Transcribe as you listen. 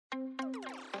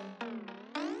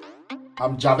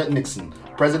I'm Javed Nixon,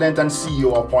 President and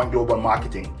CEO of Point Global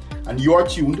Marketing, and you're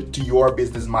tuned to Your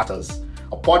Business Matters,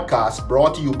 a podcast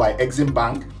brought to you by Exim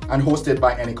Bank and hosted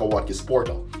by Enika Watkis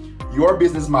Portal. Your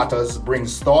Business Matters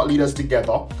brings thought leaders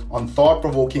together on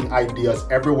thought-provoking ideas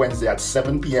every Wednesday at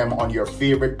 7 p.m. on your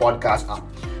favorite podcast app.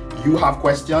 You have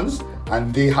questions,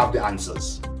 and they have the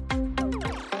answers.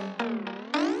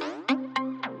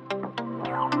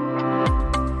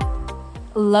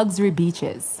 Luxury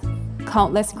beaches,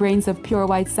 countless grains of pure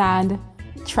white sand,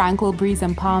 tranquil breeze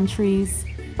and palm trees,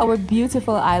 our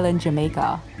beautiful island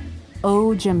Jamaica.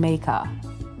 Oh, Jamaica.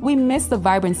 We miss the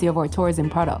vibrancy of our tourism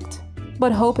product,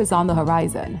 but hope is on the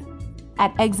horizon.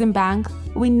 At Exim Bank,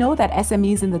 we know that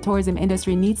SMEs in the tourism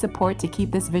industry need support to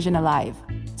keep this vision alive,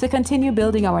 to continue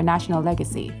building our national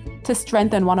legacy, to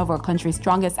strengthen one of our country's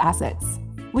strongest assets.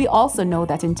 We also know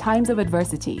that in times of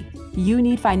adversity, you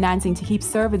need financing to keep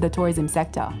serving the tourism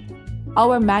sector.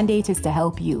 Our mandate is to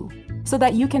help you so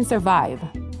that you can survive,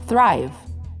 thrive,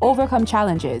 overcome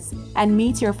challenges, and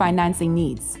meet your financing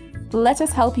needs. Let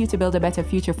us help you to build a better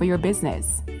future for your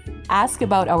business. Ask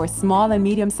about our small and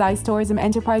medium-sized tourism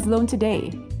enterprise loan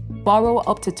today. Borrow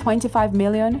up to $25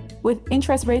 million with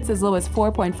interest rates as low as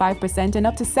 4.5% and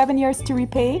up to 7 years to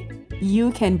repay.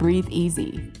 You can breathe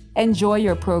easy. Enjoy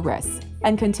your progress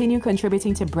and continue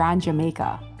contributing to Brand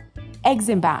Jamaica.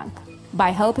 Exim Bank.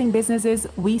 By helping businesses,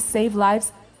 we save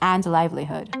lives and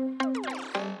livelihood.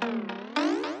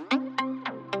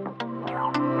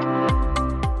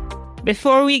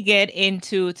 Before we get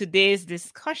into today's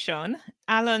discussion,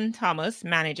 Alan Thomas,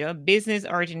 Manager, Business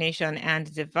Origination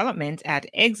and Development at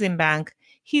Exim Bank,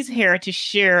 he's here to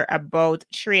share about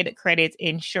trade credit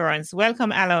insurance.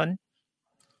 Welcome, Alan.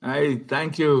 Hi,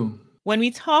 thank you. When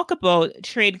we talk about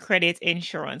trade credit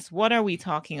insurance, what are we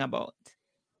talking about?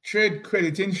 Trade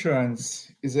credit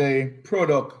insurance is a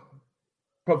product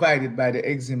provided by the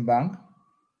Exim Bank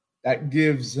that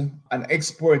gives an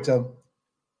exporter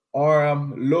or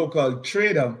local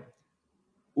trader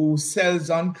who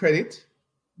sells on credit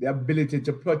the ability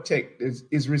to protect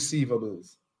his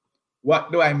receivables.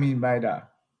 What do I mean by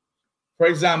that? For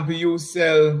example, you're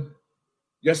selling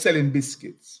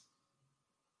biscuits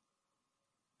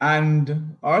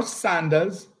or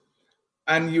sandals,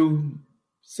 and you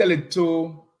sell it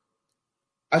to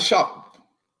a shop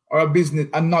or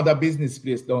another business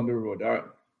place down the road.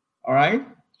 All right?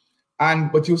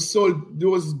 But you sold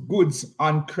those goods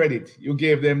on credit. You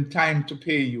gave them time to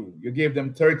pay you. You gave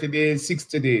them 30 days,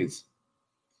 60 days.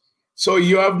 So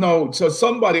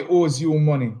somebody owes you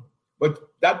money, but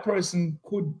that person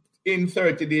could in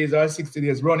 30 days or 60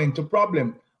 days run into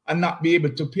problem and not be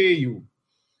able to pay you.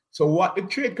 So what the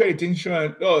trade credit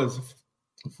insurance does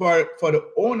for the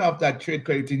owner of that trade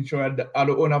credit insurance or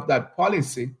the owner of that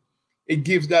policy, it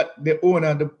gives the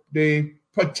owner the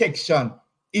protection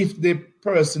if the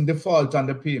person defaults on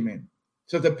the payment.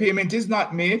 So if the payment is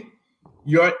not made,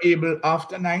 you're able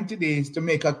after 90 days to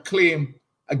make a claim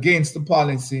against the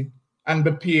policy and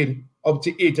be paid up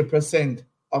to 80%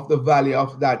 of the value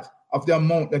of the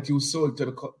amount that you sold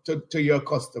to your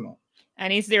customer.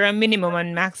 And is there a minimum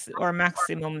and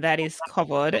maximum that is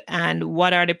covered? And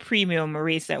what are the premium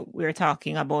rates that we're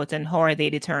talking about, and how are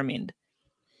they determined?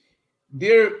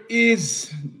 There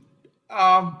is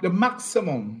the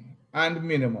maximum and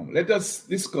minimum. Let us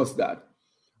discuss that.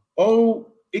 Oh,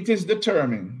 it is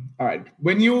determined. All right.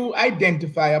 When you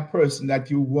identify a person that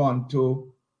you want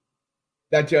to,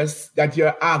 that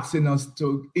you're asking us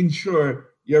to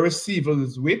insure your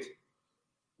receivables with,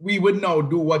 we would now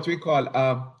do what we call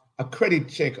a credit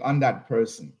check on that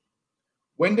person.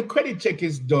 When the credit check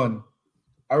is done,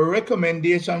 a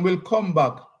recommendation will come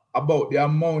back about the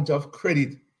amount of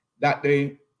credit that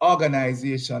the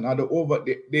organization or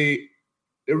the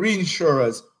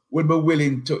reinsurers will be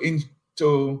willing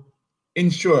to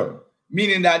insure,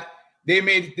 meaning that they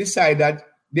may decide that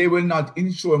they will not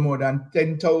insure more than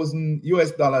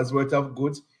 $10,000 worth of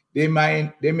goods. They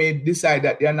may decide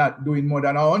that they are not doing more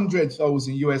than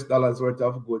 $100,000 worth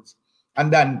of goods.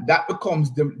 And then that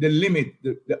becomes the limit,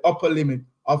 the upper limit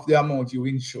of the amount you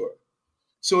insure.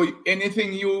 So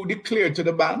anything you declare to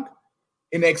the bank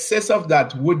in excess of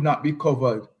that would not be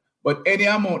covered. But any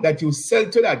amount that you sell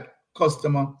to that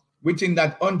customer within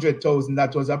that 100,000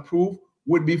 that was approved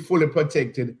would be fully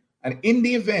protected. And in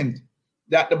the event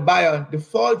that the buyer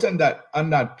defaults on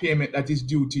that payment that is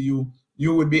due to you,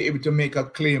 you would be able to make a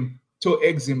claim to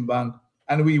Exim Bank,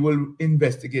 and we will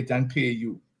investigate and pay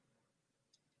you.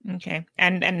 Okay.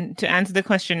 And to answer the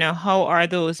question now, how are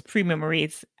those premium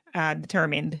rates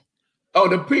determined? Oh,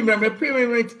 the premium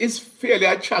rate is fairly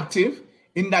attractive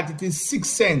in that it is 6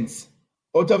 cents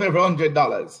out of every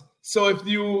 $100. So if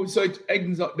you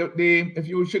if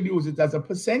you should use it as a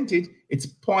percentage, it's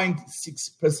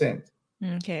 0.6%.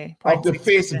 Okay. Of the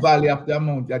face value of the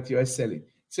amount that you are selling.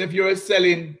 So if you're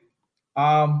selling,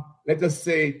 let us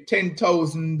say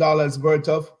 $10,000 worth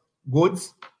of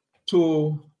goods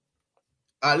to,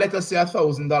 let us say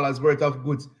 $1,000 worth of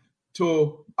goods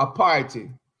to a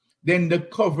party, then the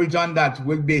coverage on that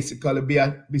will basically be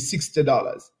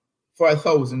 $60 for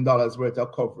 $1,000 worth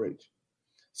of coverage.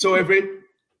 So every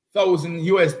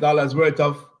 $1,000 worth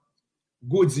of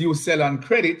goods you sell on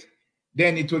credit,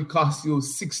 then it will cost you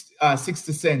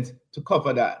 60 cents to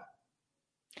cover that.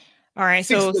 All right,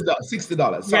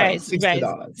 $60. Sorry, $60.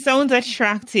 Right. Sounds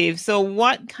attractive. So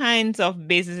what kinds of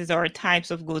businesses or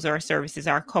types of goods or services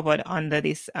are covered under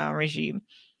this regime?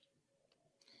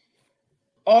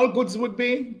 All goods would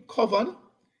be covered,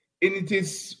 and it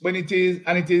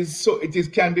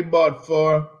can be bought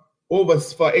for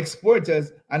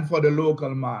exporters and for the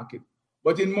local market.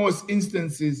 But in most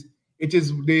instances, it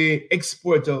is the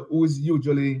exporter who is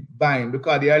usually buying,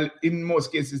 because in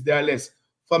most cases they are less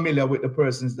familiar with the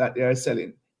persons that they are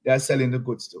selling the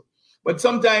goods to. But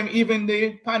sometimes even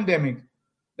the pandemic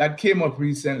that came up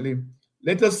recently,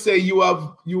 let us say you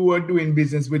were doing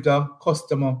business with a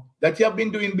customer that you have been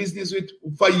doing business with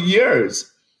for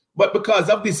years, but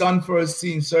because of this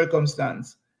unforeseen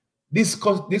circumstance, this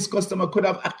customer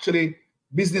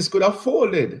business could have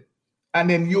folded, and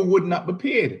then you would not be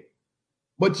paid.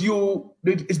 But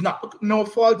it's no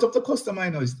fault of the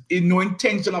customer, it's no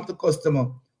intention of the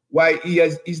customer why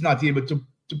he's not able to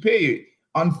pay you.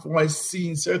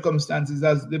 Unforeseen circumstances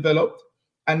has developed,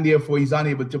 and therefore he's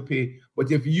unable to pay.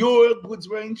 But if your goods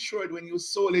were insured when you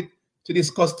sold it to this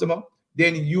customer,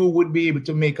 then you would be able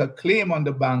to make a claim on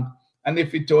the bank. And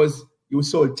if it was, you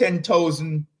sold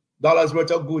 $10,000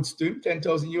 worth of goods to him,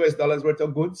 $10,000 worth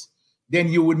of goods, then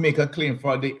you would make a claim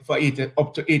up to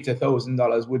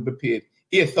 $80,000 would be paid.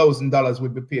 $8,000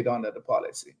 would be paid under the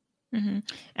policy. Mm-hmm.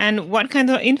 And what kind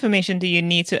of information do you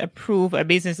need to approve a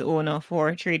business owner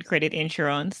for trade credit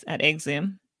insurance at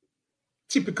Exim?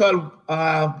 Typical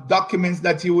documents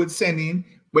that you would send in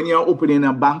when you're opening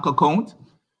a bank account,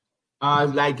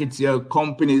 like it's your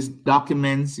company's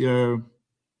documents. So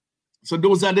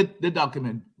those are the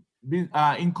documents.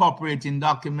 Incorporating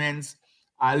documents,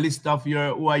 a list of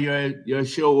who are your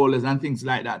shareholders and things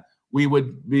like that. You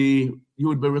would be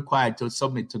required to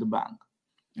submit to the bank.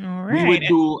 All right. We would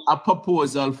do a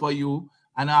proposal for you,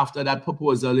 and after that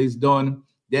proposal is done,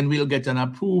 then we'll get an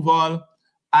approval,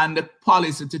 and the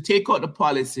policy, to take out the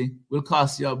policy, will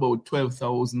cost you about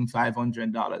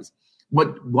 $12,500.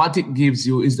 But what it gives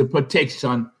you is the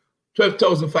protection,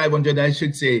 $12,500, I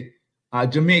should say,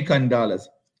 Jamaican dollars.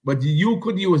 But you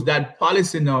could use that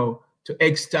policy now to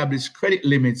establish credit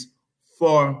limits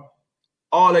for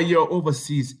all of your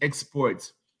overseas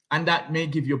exports. And that may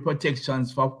give you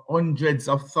protections for hundreds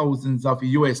of thousands of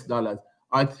US dollars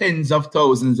or tens of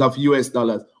thousands of US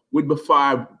dollars, would be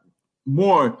far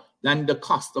more than the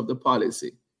cost of the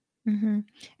policy. Mm-hmm.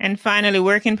 And finally,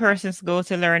 where can persons go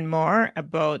to learn more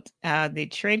about the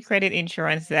trade credit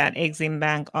insurance that Exim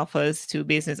Bank offers to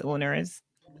business owners?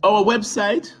 Our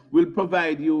website will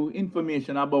provide you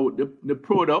information about the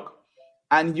product,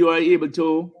 and you are able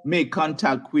to make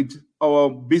contact with our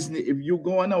business. If you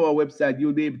go on our website,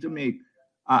 you'll be able to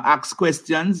ask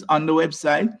questions on the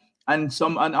website, and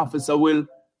an officer will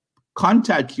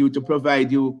contact you to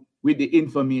provide you with the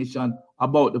information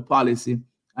about the policy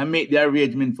and make the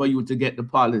arrangement for you to get the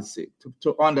policy,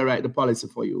 to underwrite the policy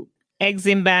for you.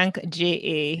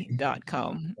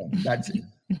 EximBankJA.com. That's it.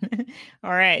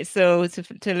 All right. So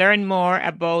to learn more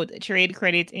about trade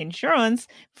credit insurance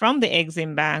from the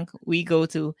Exim Bank, we go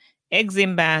to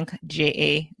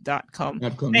EximBankJA.com.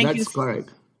 That's correct.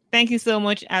 Thank you so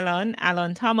much, Alan.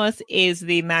 Alan Thomas is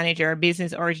the Manager of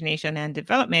Business Origination and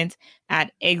Development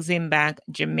at Exim Bank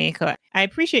Jamaica. I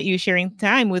appreciate you sharing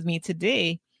time with me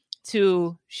today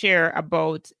to share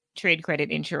about trade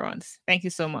credit insurance. Thank you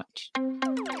so much.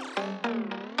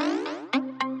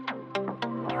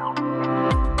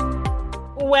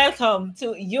 Welcome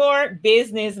to Your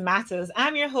Business Matters.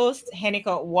 I'm your host,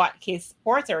 Henika Watkis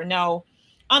Porter. Now,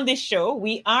 on this show,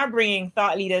 we are bringing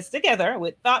thought leaders together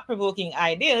with thought-provoking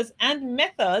ideas and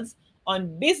methods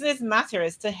on business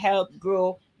matters to help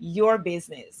grow your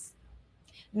business.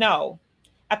 Now,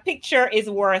 a picture is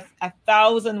worth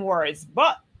 1,000 words,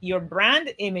 but your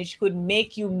brand image could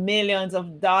make you millions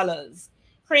of dollars.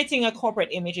 Creating a corporate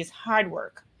image is hard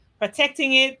work.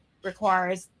 Protecting it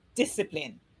requires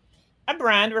discipline. A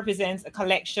brand represents a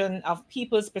collection of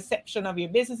people's perception of your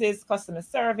business's customer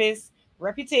service,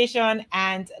 reputation,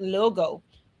 and logo.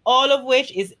 all of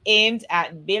which is aimed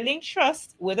at building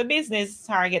trust with a business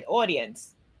target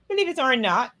audience. Believe it or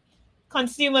not,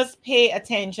 consumers pay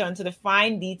attention to the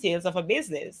fine details of a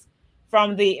business,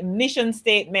 from the mission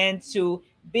statement to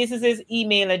business's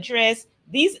email address.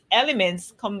 These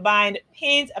elements combined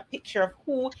paint a picture of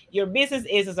who your business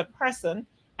is as a person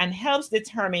and helps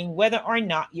determine whether or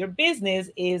not your business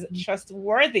is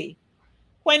trustworthy.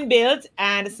 When built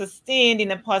and sustained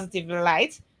in a positive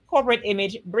light, corporate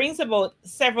image brings about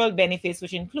several benefits,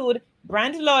 which include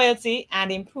brand loyalty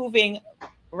and improving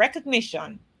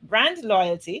recognition. Brand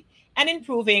loyalty and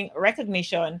improving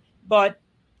recognition, but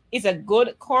is a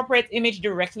good corporate image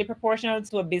directly proportional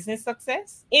to a business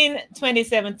success? In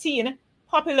 2017,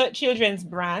 popular children's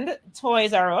brand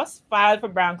Toys R Us filed for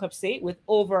bankruptcy with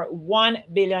over $1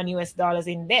 billion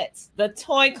in debt. The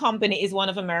toy company is one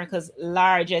of America's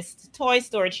largest toy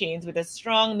store chains with a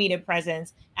strong media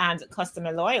presence and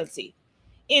customer loyalty.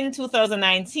 In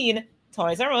 2019,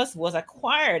 Toys R Us was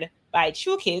acquired by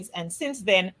True Kids, and since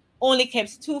then only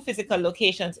kept 2 physical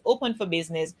locations open for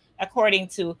business, according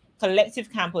to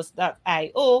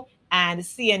collectivecampus.io and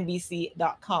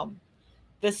cnbc.com.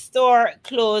 The store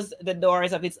closed the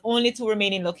doors of its only 2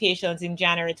 remaining locations in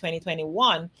January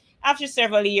 2021 after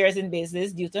several years in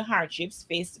business due to hardships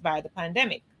faced by the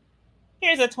pandemic.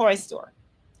 Here's a toy store.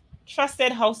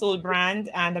 Trusted household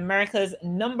brand and America's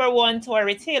 #1 toy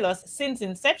retailer since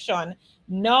inception,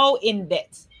 now in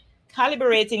debt,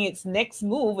 calibrating its next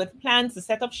move with plans to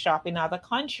set up shop in other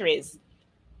countries.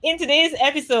 In today's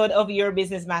episode of Your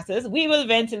Business Matters, we will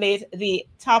ventilate the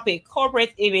topic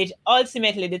corporate image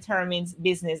ultimately determines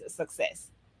business success.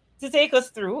 To take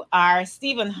us through are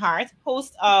Stephen Hart,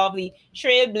 host of the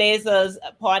Trailblazers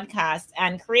podcast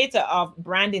and creator of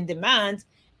Brand in Demand,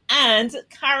 and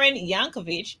Karen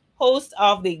Yankovic, host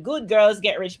of the Good Girls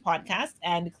Get Rich podcast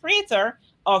and creator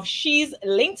of She's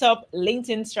Linked Up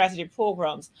LinkedIn Strategy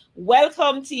Programs.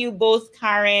 Welcome to you both,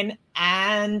 Karen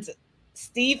and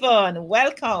Stephen.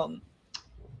 Welcome.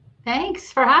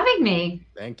 Thanks for having me.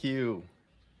 Thank you.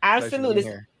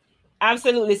 Absolutely.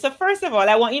 Absolutely. So first of all,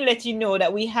 I want to let you know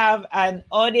that we have an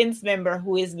audience member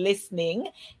who is listening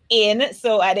in.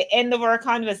 So at the end of our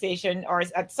conversation, or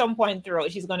at some point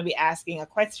throughout, she's going to be asking a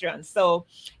question. So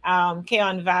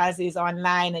Keon Vaz is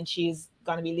online and she's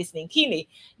going to be listening keenly.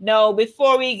 Now,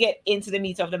 before we get into the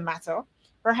meat of the matter,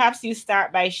 perhaps you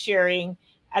start by sharing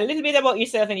a little bit about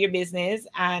yourself and your business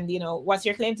and, what's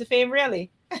your claim to fame,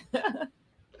 really?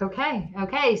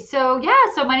 Okay. So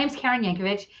my name's Karen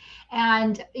Yankovic.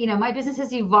 And, my business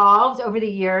has evolved over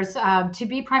the years to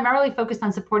be primarily focused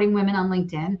on supporting women on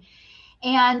LinkedIn.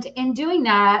 And in doing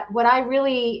that, what I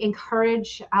really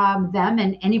encourage them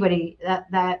and anybody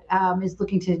that is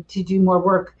looking to do more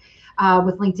work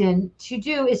with LinkedIn to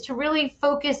do is to really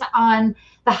focus on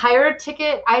the higher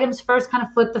ticket items first, kind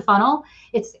of flip the funnel.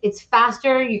 It's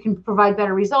faster, you can provide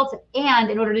better results. And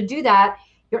in order to do that,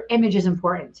 your image is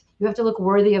important. You have to look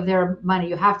worthy of their money.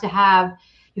 You have to have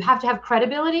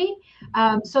credibility.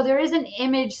 So there is an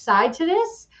image side to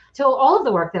this, to all of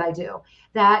the work that I do,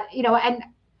 that, and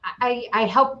I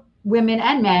help women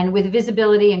and men with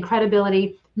visibility and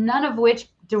credibility, none of which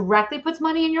directly puts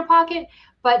money in your pocket,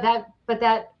 but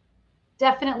that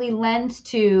definitely lends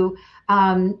to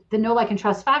the know, like, and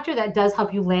trust factor that does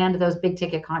help you land those big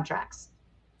ticket contracts.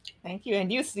 Thank you.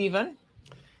 And you, Stephen?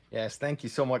 Yes, thank you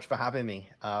so much for having me.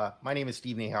 My name is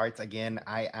Stephen Hart. Again,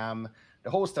 I am the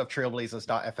host of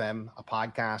Trailblazers.fm, a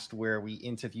podcast where we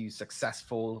interview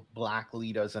successful Black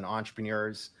leaders and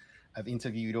entrepreneurs. I've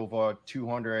interviewed over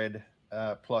 200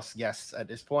 plus guests at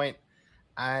this point.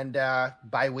 And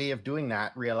by way of doing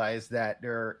that, realized that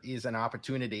there is an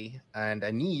opportunity and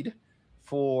a need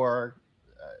for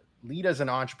leaders and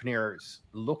entrepreneurs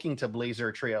looking to blaze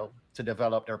their trail to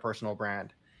develop their personal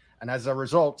brand. And as a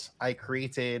result, I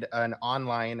created an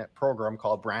online program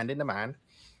called Brand in Demand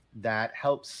that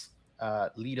helps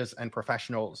leaders and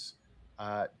professionals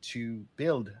to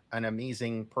build an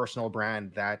amazing personal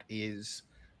brand that is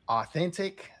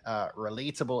authentic,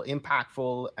 relatable,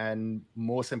 impactful, and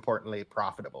most importantly,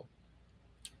 profitable.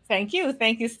 Thank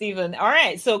you, Stephen. All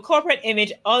right, so corporate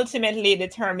image ultimately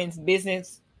determines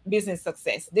business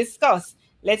success. Discuss.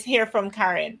 Let's hear from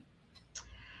Karen.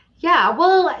 Yeah,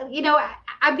 well,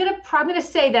 I'm gonna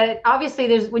say that obviously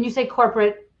there's, when you say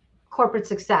corporate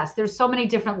success, there's so many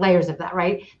different layers of that,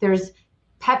 right? There's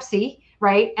Pepsi,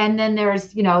 right? And then there's,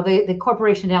 the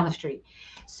corporation down the street.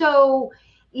 So,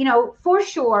 for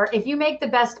sure, if you make the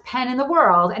best pen in the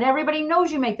world and everybody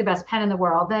knows you make the best pen in the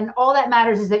world, then all that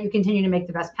matters is that you continue to make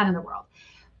the best pen in the world.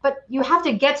 But you have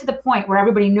to get to the point where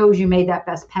everybody knows you made that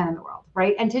best pen in the world,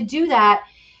 right? And to do that,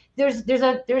 there's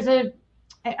a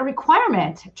a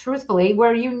requirement, truthfully,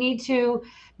 where you need to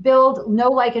build know,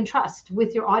 like, and trust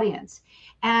with your audience.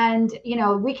 And,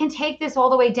 we can take this all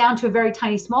the way down to a very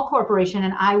tiny, small corporation.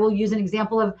 And I will use an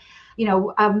example of,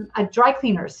 a dry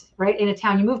cleaners, right? In a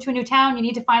town, you move to a new town, you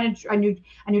need to find a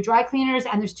new dry cleaners,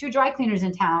 and there's 2 dry cleaners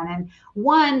in town. And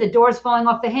one, the door's falling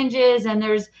off the hinges, and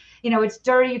there's, it's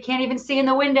dirty, you can't even see in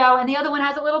the window. And the other one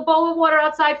has a little bowl of water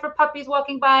outside for puppies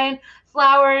walking by and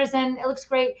flowers, and it looks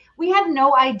great. We have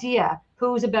no idea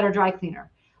who's a better dry cleaner.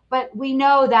 But we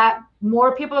know that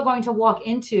more people are going to walk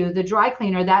into the dry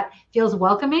cleaner that feels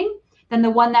welcoming than the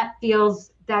one that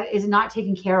feels that is not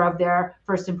taking care of their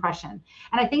first impression.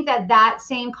 And I think that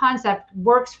same concept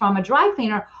works from a dry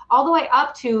cleaner all the way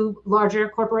up to larger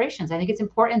corporations. I think it's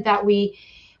important that we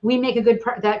make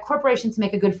that corporations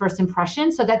make a good first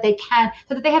impression so that they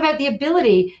have the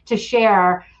ability to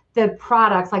share the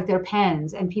products like their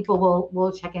pens, and people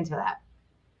will check into that.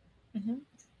 Mm-hmm.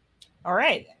 All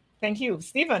right. Thank you,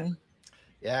 Stephen.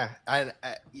 Yeah, and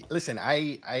listen,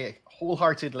 I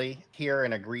wholeheartedly hear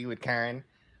and agree with Karen.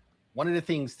 One of the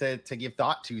things to give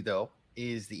thought to, though,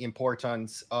 is the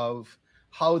importance of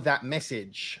how that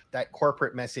message, that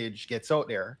corporate message, gets out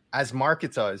there. As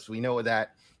marketers, we know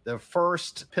that the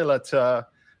first pillar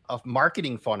of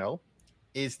marketing funnel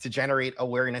is to generate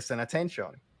awareness and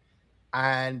attention.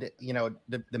 And,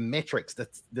 the metrics,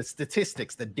 the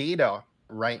statistics, the data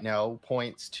right now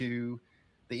points to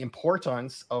the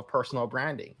importance of personal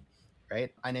branding,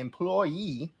 right? An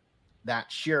employee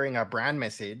that's sharing a brand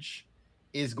message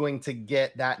is going to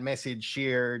get that message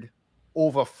shared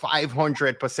over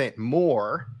 500%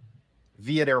 more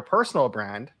via their personal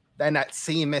brand than that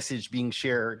same message being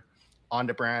shared on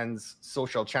the brand's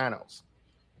social channels.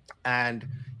 And,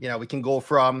 we can go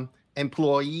from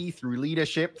employee through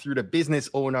leadership, through the business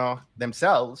owner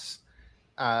themselves.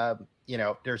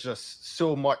 There's just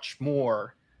so much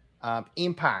more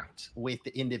impact with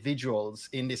the individuals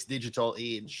in this digital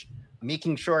age,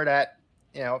 making sure that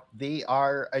they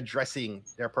are addressing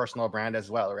their personal brand as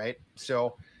well, right?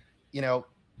 So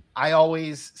I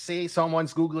always say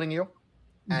someone's Googling you,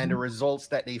 mm-hmm. and the results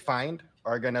that they find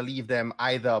are going to leave them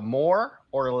either more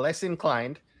or less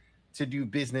inclined to do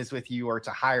business with you or to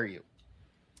hire you,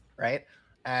 right?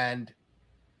 And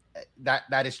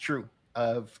that is true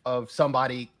of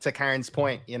somebody. To Karen's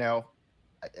point,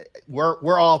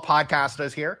 we're all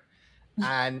podcasters here,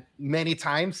 and many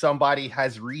times somebody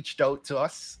has reached out to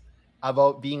us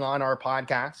about being on our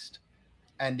podcast,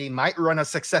 and they might run a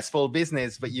successful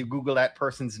business, but you Google that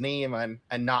person's name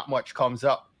and not much comes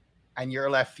up, and you're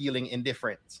left feeling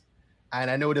indifferent. And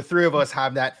I know the 3 of us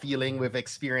have that feeling. We've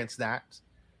experienced that.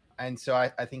 And so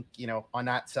I think, on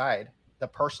that side, the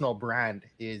personal brand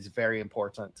is very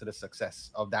important to the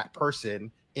success of that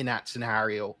person in that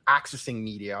scenario, accessing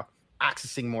media,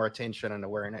 accessing more attention and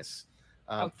awareness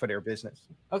for their business.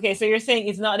 Okay, so you're saying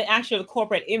it's not the actual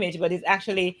corporate image, but it's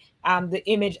actually the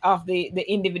image of the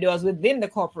individuals within the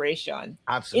corporation.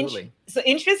 Absolutely. So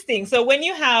interesting. So when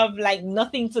you have like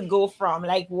nothing to go from,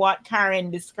 like what Karen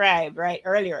described right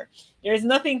earlier, there's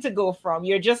nothing to go from.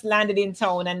 You're just landed in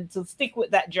town, and to stick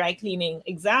with that dry cleaning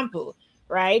example,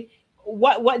 right?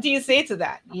 What do you say to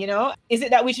that? Is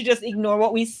it that we should just ignore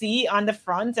what we see on the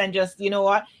front and just,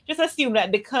 just assume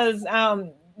that because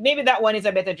maybe that one is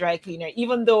a better dry cleaner,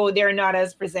 even though they're not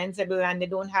as presentable and they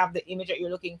don't have the image that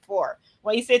you're looking for?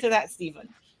 What do you say to that, Stephen?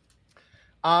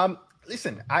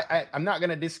 Listen, I'm not going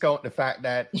to discount the fact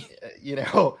that,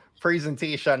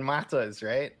 presentation matters,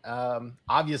 right?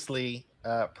 Obviously,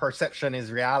 perception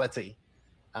is reality.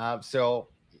 So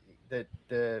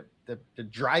the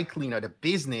dry cleaner, the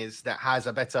business that has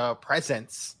a better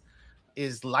presence,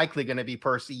 is likely going to be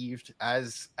perceived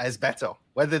as better,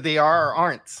 whether they are or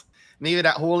aren't. Maybe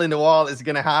that hole in the wall is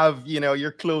going to have,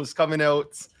 your clothes coming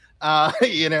out,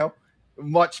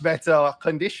 much better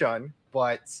condition.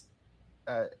 But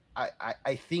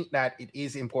I think that it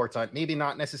is important, maybe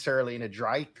not necessarily in a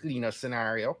dry cleaner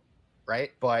scenario,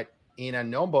 right? But in a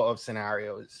number of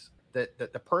scenarios, that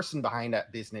the person behind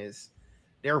that business,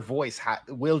 their voice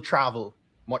will travel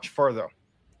much further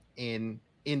in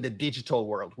the digital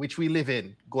world, which we live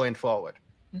in going forward.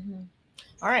 Mm-hmm.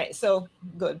 All right, so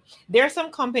good. There are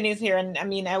some companies here, and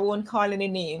I won't call any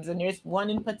names, and there's one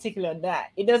in particular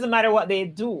that it doesn't matter what they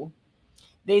do,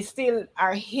 they still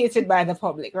are hated by the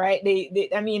public, right?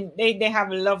 They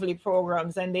have lovely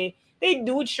programs, and they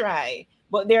do try,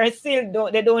 but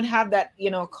they don't have that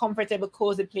comfortable,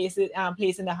 cozy place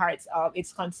in the hearts of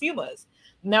its consumers.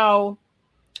 Now,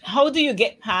 how do you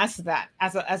get past that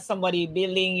as somebody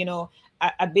building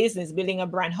a business, building a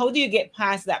brand? How do you get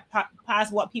past that,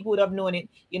 past what people would have known it,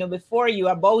 before you,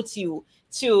 about you,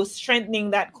 to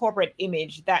strengthening that corporate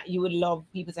image that you would love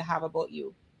people to have about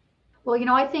you? Well,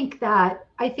 I think that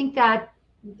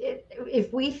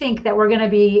if we think that we're going to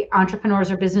be entrepreneurs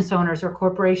or business owners or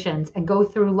corporations and go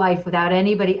through life without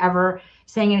anybody ever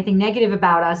saying anything negative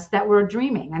about us, that we're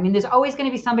dreaming. I mean, there's always going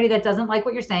to be somebody that doesn't like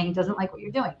what you're saying, doesn't like what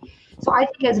you're doing. So I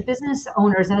think as business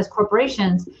owners and as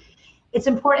corporations, it's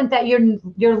important that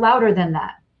you're louder than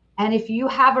that. And if you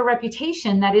have a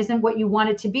reputation that isn't what you want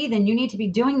it to be, then you need to be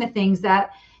doing the things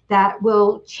that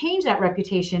will change that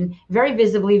reputation very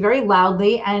visibly, very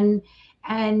loudly, and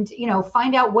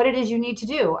find out what it is you need to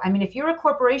do. I mean, if you're a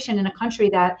corporation in a country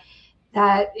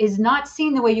that is not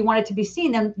seen the way you want it to be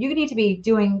seen, then you need to be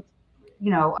doing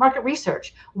market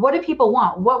research. What do people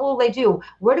want? What will they do?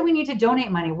 Where do we need to donate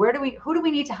money? Who do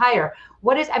we need to hire?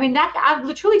 That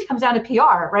literally comes down to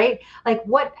PR, right? Like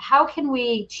how can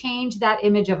we change that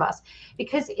image of us?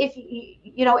 Because if,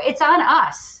 it's on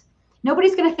us.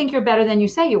 Nobody's going to think you're better than you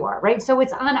say you are, right? So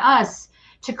it's on us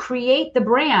to create the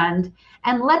brand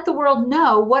and let the world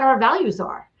know what our values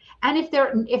are. And if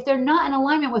they're not in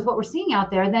alignment with what we're seeing out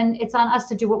there, then it's on us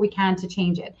to do what we can to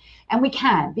change it. And we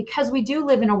can, because we do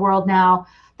live in a world now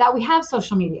that we have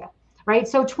social media, right?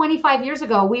 So 25 years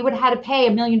ago, we would have had to pay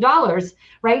 $1 million,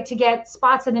 right, to get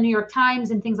spots in the New York Times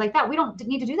and things like that. We don't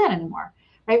need to do that anymore,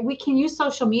 right? We can use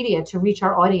social media to reach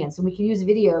our audience, and we can use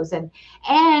videos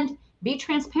and be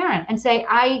transparent and say,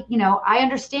 I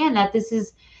understand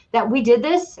that we did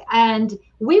this and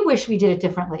we wish we did it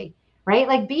differently. Right?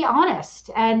 Like, be honest.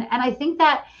 And I think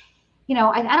that, I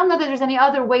don't know that there's any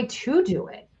other way to do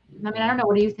it. I mean, I don't know.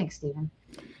 What do you think, Stephen?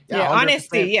 Yeah,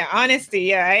 honesty. Yeah, honesty.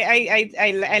 Yeah,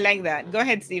 I like that. Go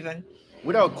ahead, Stephen.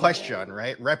 Without question,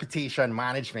 right? Reputation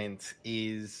management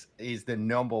is the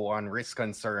number one risk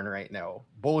concern right now,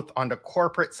 both on the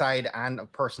corporate side and a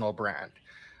personal brand.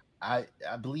 I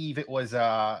believe it was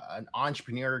an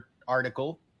entrepreneur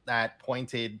article that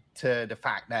pointed to the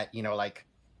fact that,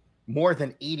 more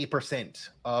than 80%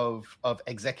 of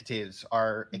executives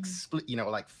are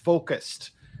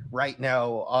focused right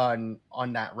now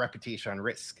on that reputation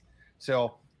risk.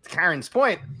 So to Karen's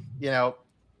point,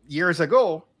 years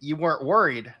ago, you weren't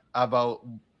worried about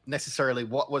necessarily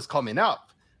what was coming up,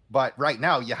 but right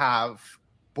now you have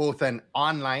both an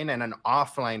online and an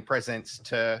offline presence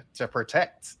to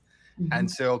protect. Mm-hmm. And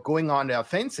so going on the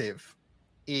offensive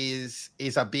is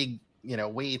a big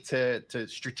way to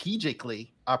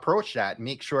strategically approach that.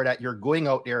 Make sure that you're going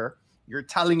out there, you're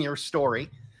telling your story,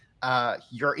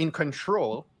 you're in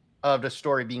control of the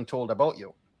story being told about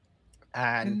you,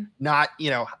 and not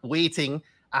waiting.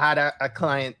 I had a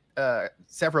client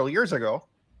several years ago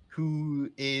who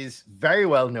is very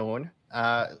well known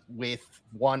with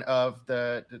one of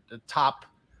the top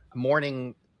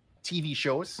morning TV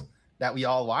shows that we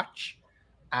all watch,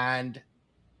 and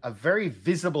a very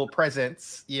visible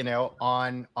presence,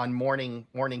 on morning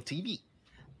TV,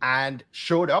 and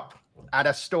showed up at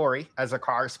a story as a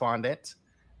correspondent,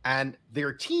 and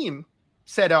their team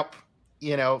set up,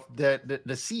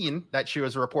 the scene that she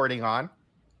was reporting on,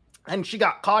 and she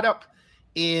got caught up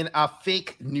in a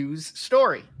fake news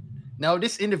story. Now,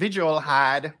 this individual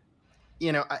has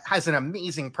an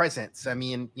amazing presence. I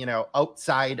mean,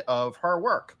 outside of her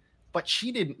work, but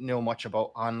she didn't know much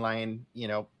about online,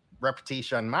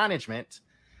 reputation management.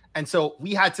 And so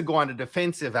we had to go on the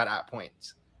defensive at that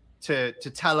point to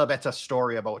tell a better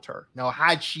story about her. Now,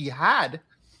 had she had,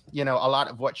 a lot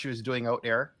of what she was doing out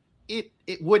there, it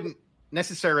wouldn't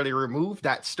necessarily remove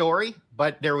that story,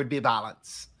 but there would be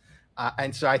balance.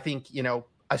 And so I think,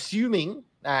 assuming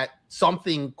that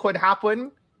something could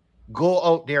happen, go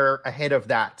out there ahead of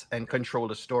that and control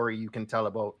the story you can tell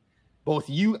about both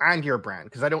you and your brand,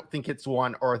 because I don't think it's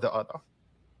one or the other.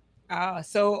 Oh,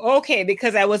 so okay,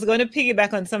 because I was going to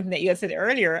piggyback on something that you had said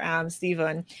earlier,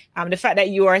 Stephen. The fact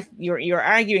that you're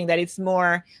arguing that it's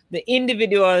more the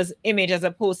individual's image as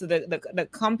opposed to the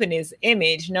company's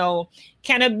image. Now,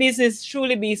 can a business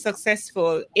truly be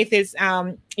successful if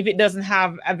it doesn't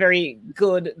have a very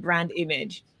good brand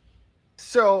image?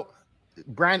 So,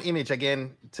 brand image,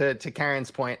 again, to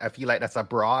Karen's point, I feel like that's a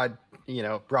broad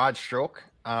stroke.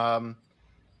 Can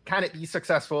it be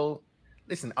successful?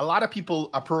 Listen, a lot of people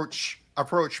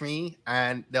approach me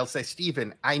and they'll say,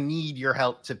 Stephen, I need your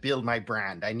help to build my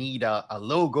brand. I need a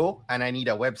logo and I need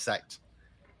a website.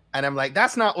 And I'm like,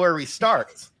 that's not where we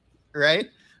start, right?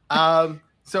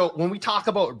 So when we talk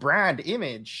about brand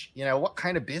image, what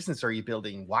kind of business are you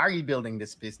building? Why are you building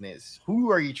this business?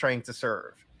 Who are you trying to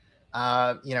serve?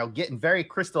 Getting very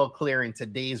crystal clear in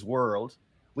today's world,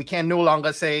 we can no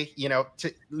longer say,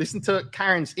 to listen to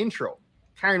Karen's intro.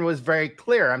 Karen was very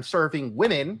clear. I'm serving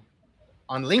women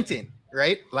on LinkedIn,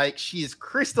 right? Like she is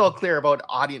crystal clear about the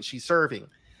audience she's serving.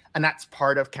 And that's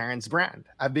part of Karen's brand.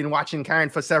 I've been watching Karen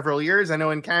for several years. I know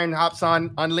when Karen hops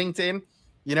on LinkedIn,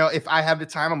 you know, if I have the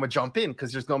time, I'm going to jump in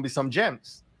because there's going to be some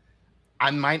gems.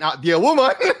 I might not be a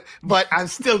woman, but I'm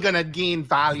still going to gain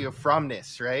value from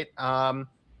this, right?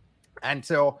 And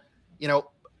so, you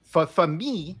know, for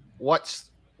me, what's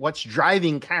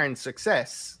driving Karen's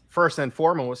success, first and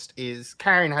foremost, is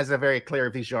Karen has a very clear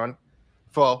vision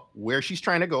for where she's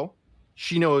trying to go.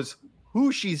 She knows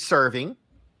who she's serving,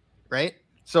 right?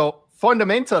 So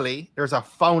fundamentally, there's a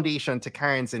foundation to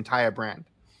Karen's entire brand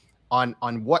on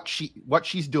what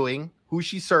she's doing, who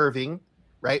she's serving,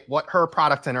 right? What her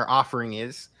product and her offering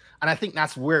is. And I think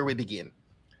that's where we begin.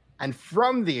 And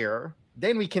from there,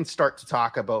 then we can start to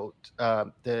talk about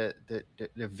the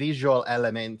visual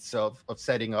elements of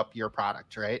setting up your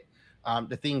product, right?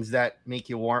 The things that make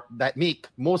you warm, that make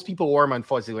most people warm and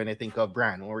fuzzy when they think of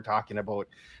brand. When we're talking about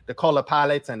the color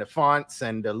palettes and the fonts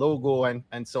and the logo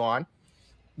and so on,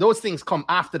 those things come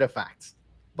after the fact.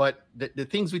 But the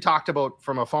things we talked about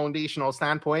from a foundational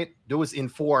standpoint, those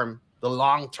inform the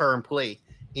long-term play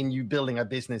in you building a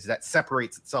business that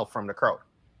separates itself from the crowd.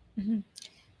 Mm-hmm.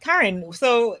 Karen,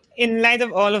 so in light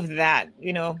of all of that,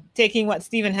 you know, taking what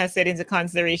Stephen has said into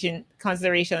consideration,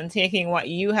 taking what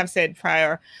you have said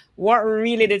prior, what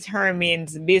really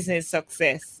determines business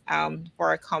success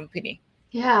for a company?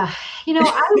 Yeah, you know,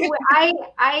 I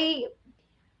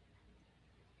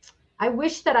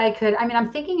wish that I could. I mean,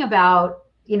 I'm thinking about,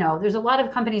 you know, there's a lot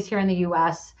of companies here in the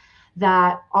U.S.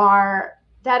 that are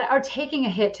taking a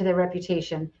hit to their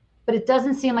reputation, but it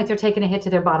doesn't seem like they're taking a hit to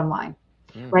their bottom line.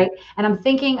 Right. And I'm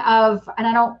thinking of, and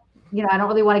I don't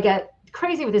really want to get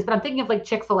crazy with this, but I'm thinking of like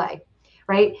Chick-fil-A,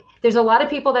 right? There's a lot of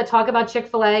people that talk about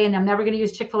Chick-fil-A and I'm never going to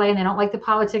use Chick-fil-A and they don't like the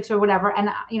politics or whatever. And,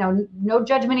 you know, no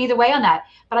judgment either way on that.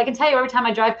 But I can tell you every time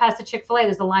I drive past a Chick-fil-A,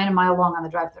 there's a line a mile long on the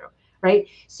drive-thru, right?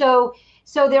 So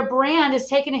their brand is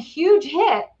taking a huge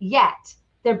hit, yet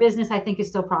their business, I think, is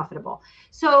still profitable.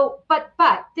 So, but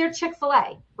they're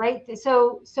Chick-fil-A, right?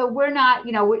 So we're not,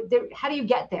 you know, how do you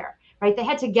get there? Right? They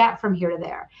had to get from here to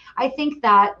there. I think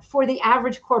that for the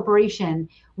average corporation,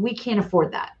 we can't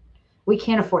afford that. We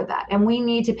can't afford that. And we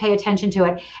need to pay attention to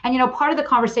it. And, you know, part of the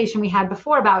conversation we had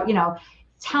before about, you know,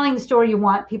 telling the story you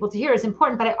want people to hear is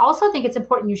important, but I also think it's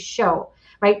important you show,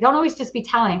 right? Don't always just be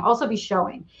telling, also be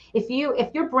showing. If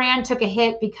your brand took a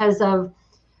hit because of,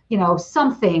 you know,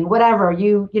 something, whatever,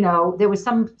 you know, there was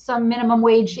some minimum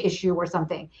wage issue or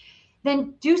something,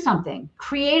 then do something,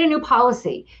 create a new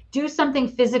policy, do something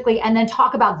physically, and then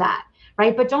talk about that,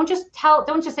 right? But don't just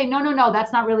say, no,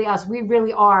 that's not really us. We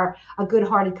really are a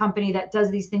good-hearted company that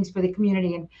does these things for the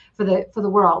community and for the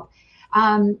world.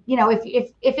 You know,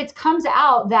 if it comes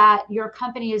out that your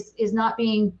company is not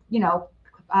being, you know,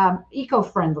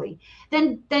 eco-friendly,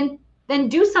 then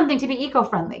do something to be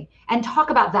eco-friendly and talk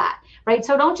about that, right?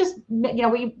 So don't just, you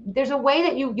know, there's a way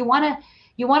that you want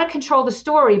to control the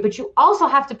story, but you also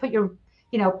have to put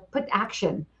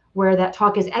action where that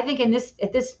talk is. I think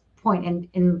at this point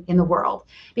in the world,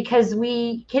 because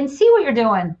we can see what you're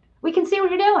doing. We can see what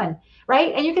you're doing,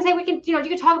 right? And you can say you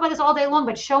can talk about this all day long,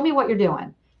 but show me what you're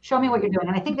doing. Show me what you're doing.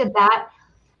 And I think that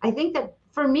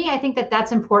for me, I think that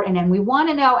that's important. And we want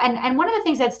to know. And one of the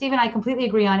things that Steve and I completely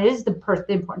agree on is the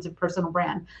importance of personal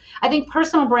brand. I think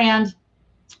personal brand,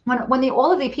 when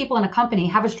all of the people in a company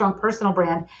have a strong personal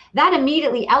brand, that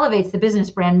immediately elevates the business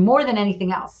brand more than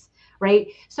anything else, right?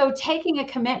 So taking a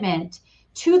commitment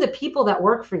to the people that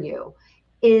work for you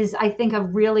is, I think, a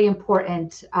really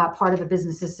important part of a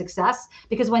business's success,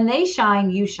 because when they shine,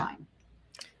 you shine.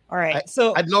 All right.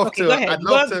 So I'd love to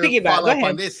follow up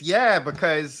on this. Yeah,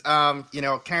 because you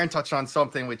know, Karen touched on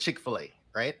something with Chick-fil-A,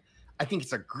 right? I think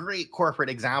it's a great corporate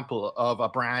example of a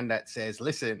brand that says,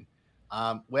 listen,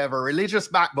 we have a religious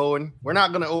backbone. We're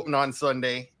not going to open on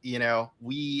Sunday. You know,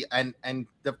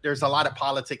 there's a lot of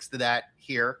politics to that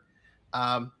here.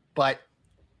 But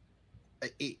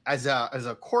as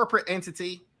a corporate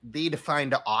entity, they define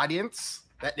the audience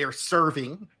that they're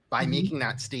serving by making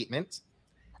that statement.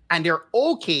 And they're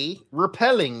okay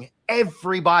repelling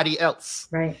everybody else.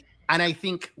 Right. And I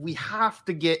think we have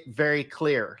to get very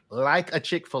clear, like a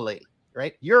Chick-fil-A,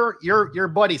 right? Your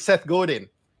buddy, Seth Godin,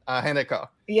 Henneke.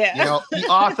 Yeah. You know, he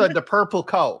authored The Purple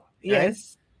Cow. Yes. Right?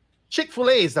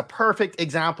 Chick-fil-A is the perfect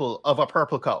example of a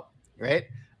purple cow, right?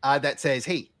 That says,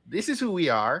 hey, this is who we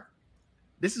are.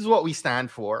 This is what we stand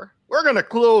for. We're going to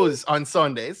close on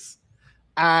Sundays.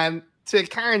 And to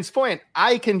Karen's point,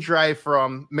 I can drive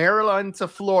from Maryland to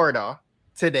Florida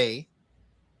today,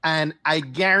 and I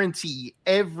guarantee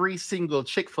every single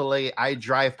Chick-fil-A I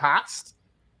drive past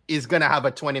is going to have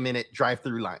a 20-minute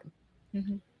drive-through line.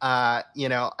 Mm-hmm. You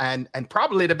know, and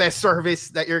probably the best service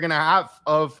that you're going to have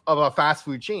of a fast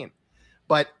food chain.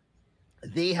 But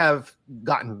they have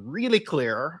gotten really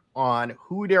clear on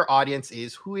who their audience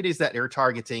is, who it is that they're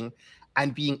targeting,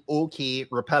 and being okay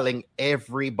repelling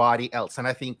everybody else. And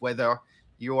I think whether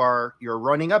you're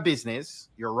running a business,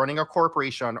 you're running a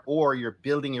corporation, or you're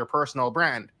building your personal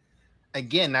brand,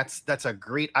 again, that's a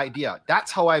great idea.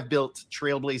 That's how I've built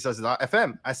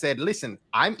Trailblazers.fm. I said, listen,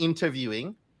 I'm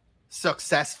interviewing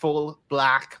successful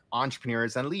Black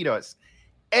entrepreneurs and leaders.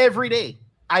 Every day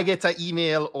I get an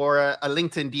email or a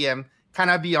LinkedIn DM, can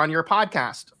I be on your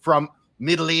podcast, from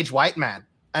middle-aged white man?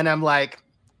 And I'm like,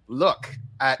 look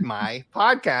at my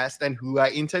podcast and who I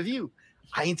interview.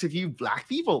 I interview Black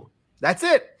people. That's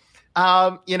it.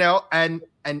 You know, and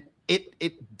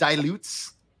it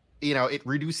dilutes, you know, it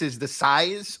reduces the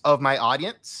size of my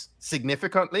audience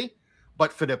significantly.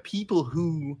 But for the people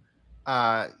who,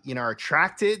 you know, are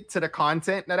attracted to the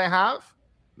content that I have,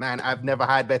 man, I've never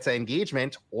had better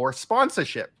engagement or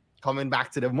sponsorship, coming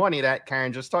back to the money that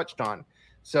Karen just touched on.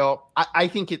 So I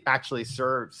think it actually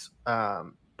serves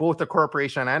both the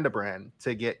corporation and the brand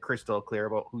to get crystal clear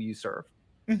about who you serve.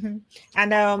 Mm-hmm.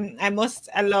 And I must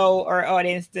allow our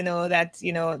audience to know that,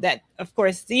 you know, that of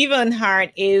course Stephen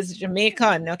Hart is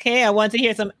Jamaican. Okay, I want to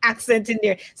hear some accent in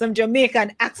there, some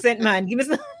Jamaican accent, man. Give me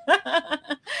some.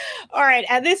 All right,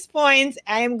 at this point,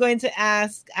 I am going to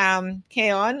ask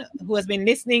Keon, who has been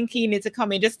listening keenly, to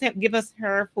come in, just to give us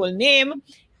her full name,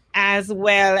 as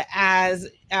well as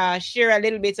share a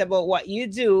little bit about what you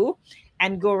do,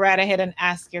 and go right ahead and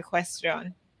ask your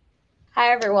question.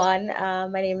 Hi, everyone.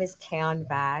 My name is Keon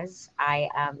Vaz. I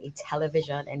am a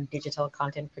television and digital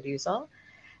content producer.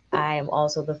 I am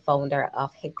also the founder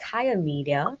of Hikaya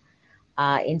Media.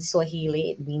 In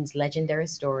Swahili, it means legendary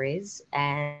stories.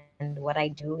 And what I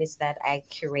do is that I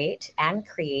curate and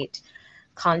create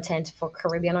content for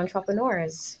Caribbean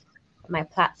entrepreneurs. My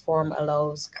platform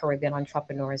allows Caribbean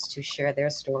entrepreneurs to share their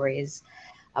stories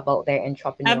about their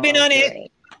entrepreneurial I've been on journey.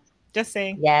 it. Just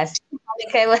saying. Yes.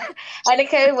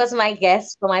 Anika was my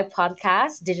guest for my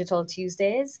podcast, Digital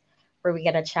Tuesdays, where we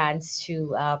get a chance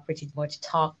to pretty much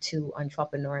talk to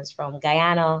entrepreneurs from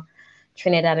Guyana,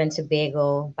 Trinidad and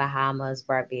Tobago, Bahamas,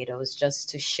 Barbados, just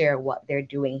to share what they're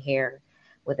doing here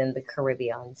within the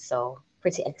Caribbean. So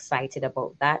pretty excited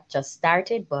about that. Just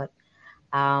started, but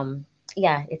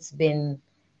yeah, it's been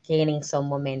gaining some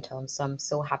momentum. So I'm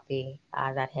so happy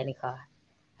that Henika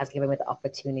has given me the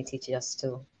opportunity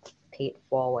to pay it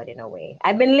forward in a way.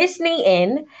 I've been listening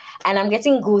in and I'm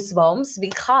getting goosebumps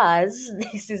because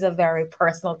this is a very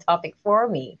personal topic for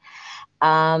me.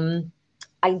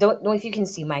 I don't know if you can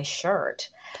see my shirt,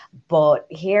 but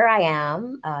here I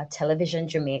am, Television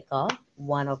Jamaica,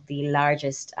 one of the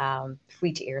largest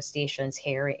free-to-air stations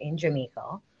here in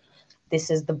Jamaica. This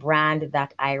is the brand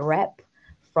that I rep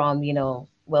from, you know,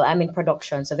 well, I'm in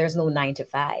production, so there's no 9 to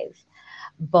 5.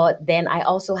 But then I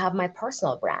also have my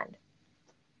personal brand.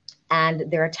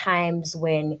 And there are times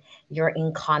when you're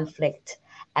in conflict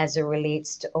as it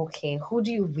relates to, okay, who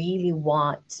do you really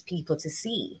want people to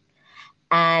see?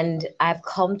 And I've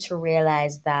come to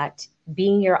realize that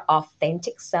being your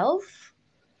authentic self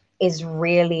is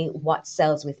really what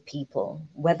sells with people,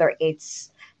 whether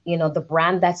it's, you know, the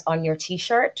brand that's on your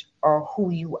t-shirt or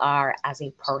who you are as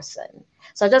a person.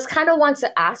 So I just kind of want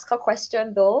to ask a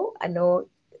question, though. I know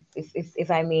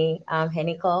if I may,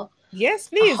 Henika. Yes,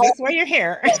 please. That's why you're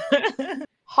here.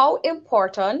 How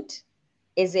important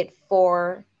is it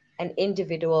for an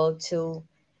individual to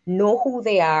know who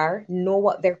they are,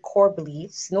 know their core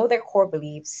beliefs,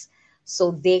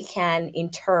 so they can in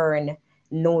turn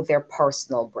know their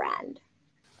personal brand?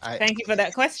 Thank you for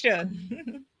that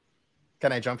question.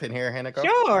 Can I jump in here, Henika?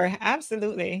 Sure,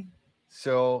 absolutely.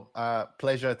 So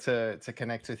pleasure to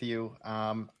connect with you.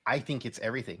 I think it's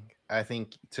everything. I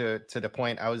think to the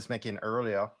point I was making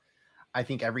earlier, I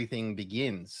think everything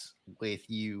begins with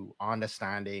you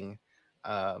understanding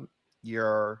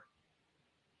your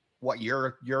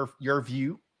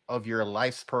view of your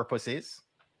life's purpose is,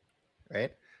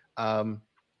 right? And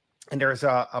there's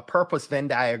a purpose Venn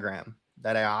diagram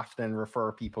that I often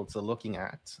refer people to looking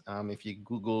at. If you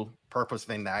Google purpose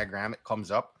Venn diagram, it comes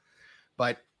up.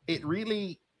 But it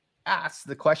really asks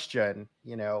the question,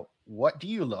 you know, what do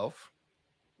you love?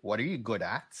 What are you good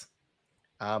at?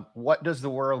 What does the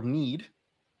world need?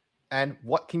 And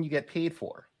what can you get paid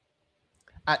for?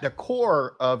 At the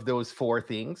core of those 4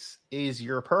 things is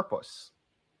your purpose,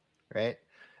 right?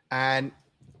 And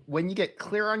when you get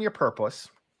clear on your purpose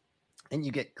and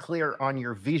you get clear on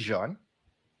your vision,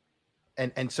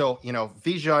 and so, you know,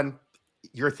 vision,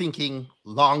 you're thinking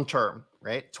long-term,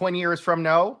 right? 20 years from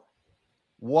now,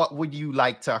 what would you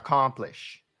like to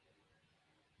accomplish?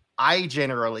 I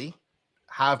generally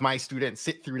have my students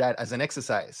sit through that as an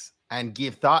exercise and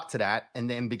give thought to that, and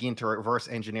then begin to reverse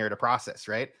engineer the process,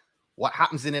 right? What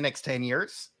happens in the next 10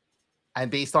 years?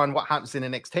 And based on what happens in the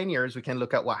next 10 years, we can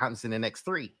look at what happens in the next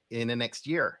 3, in the next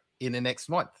year, in the next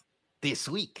month, this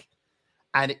week.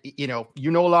 And, you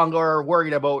no longer are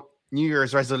worried about New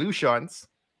Year's resolutions,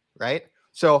 right?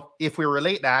 So if we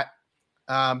relate that,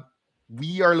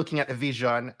 we are looking at a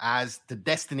vision as the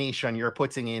destination you're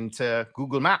putting into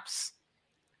Google Maps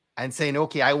and saying,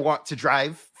 okay, I want to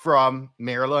drive from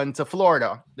Maryland to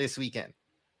Florida this weekend.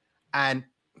 And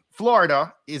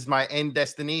Florida is my end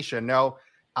destination. Now,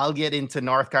 I'll get into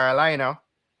North Carolina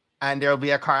and there'll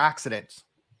be a car accident.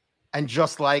 And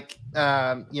just like,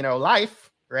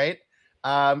 life, right?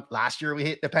 Last year we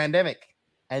hit the pandemic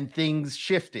and things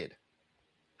shifted.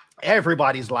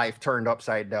 Everybody's life turned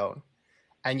upside down.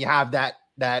 And you have that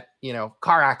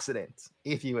car accident,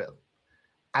 if you will.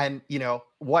 And,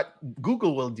 what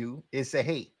Google will do is say,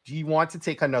 hey, do you want to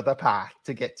take another path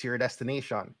to get to your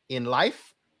destination? In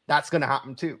life, that's going to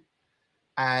happen too.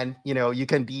 And, you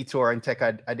can detour and take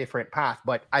a different path.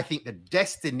 But I think the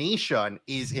destination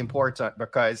is important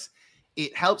because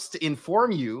it helps to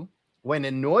inform you when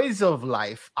the noise of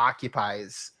life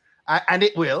occupies, and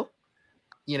it will,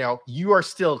 you are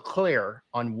still clear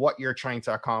on what you're trying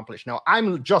to accomplish. Now,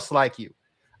 I'm just like you.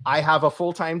 I have a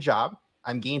full-time job.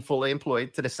 I'm gainfully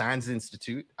employed to the SANS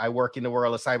Institute. I work in the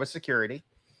world of cybersecurity.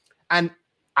 And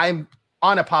I'm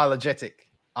unapologetic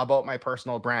about my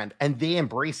personal brand, and they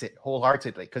embrace it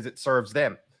wholeheartedly because it serves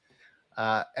them.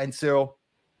 And so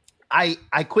I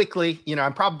quickly,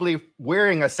 I'm probably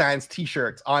wearing a SANS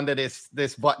t-shirt under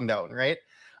this button down, right?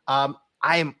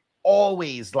 I'm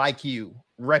always like you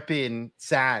repping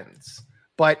SANS,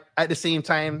 but at the same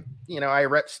time, I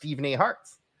rep Stephen A. Hart.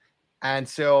 And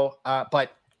so,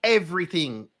 but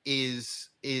everything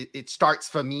it starts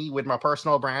for me with my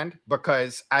personal brand,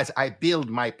 because as I build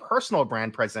my personal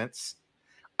brand presence,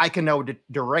 I can now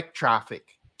direct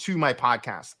traffic to my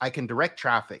podcast. I can direct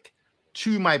traffic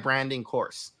to my branding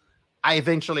course. I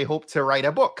eventually hope to write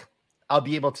a book. I'll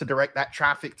be able to direct that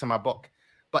traffic to my book.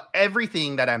 But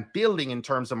everything that I'm building in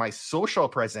terms of my social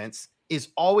presence is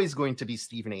always going to be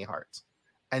Stephen A. Hart.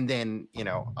 And then,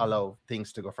 allow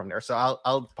things to go from there. So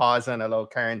I'll pause and allow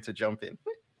Karen to jump in.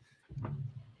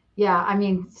 Yeah, I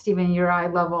mean, Stephen, I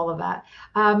love all of that.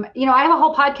 I have a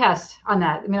whole podcast on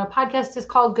that. A podcast is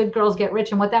called Good Girls Get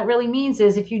Rich. And what that really means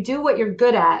is if you do what you're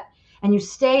good at and you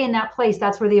stay in that place,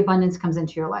 that's where the abundance comes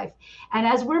into your life. And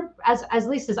as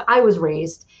least as I was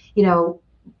raised,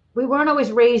 we weren't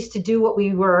always raised to do what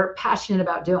we were passionate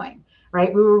about doing,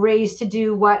 right? We were raised to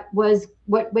do what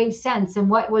made sense and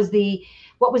what was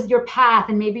your path.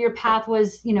 And maybe your path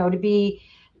was, to be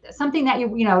something that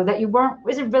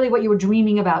isn't really what you were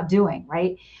dreaming about doing,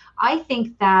 right? I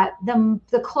think that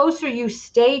the closer you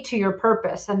stay to your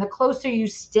purpose and the closer you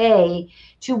stay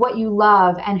to what you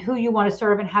love and who you want to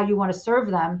serve and how you want to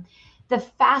serve them, the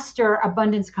faster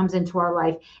abundance comes into our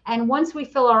life. And once we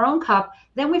fill our own cup,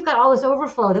 then we've got all this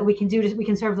overflow that we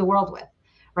can serve the world with,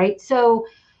 right? So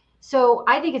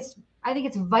I think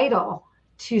it's vital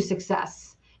to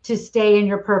success to stay in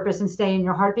your purpose and stay in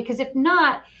your heart, because if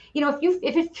not,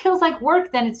 if it feels like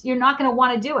work, then you're not going to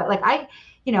want to do it. Like I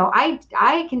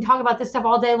can talk about this stuff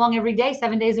all day long, every day,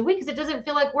 7 days a week, because it doesn't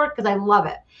feel like work, because I love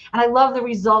it. And I love the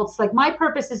results. Like my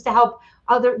purpose is to help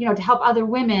other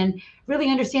women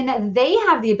really understand that they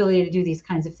have the ability to do these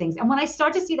kinds of things. And when I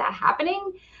start to see that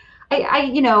happening,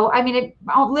 it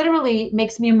literally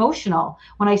makes me emotional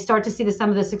when I start to see some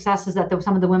of the successes that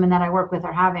some of the women that I work with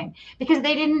are having, because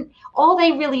all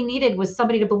they really needed was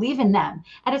somebody to believe in them.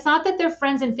 And it's not that their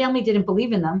friends and family didn't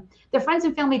believe in them. Their friends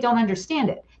and family don't understand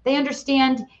it. They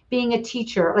understand being a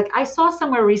teacher. Like I saw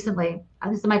somewhere recently,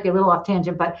 this might be a little off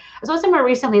tangent, but I saw somewhere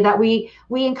recently that we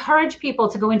encourage people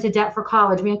to go into debt for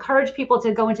college. We encourage people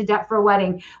to go into debt for a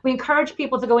wedding. We encourage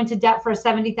people to go into debt for a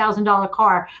 $70,000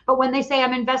 car. But when they say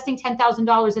I'm investing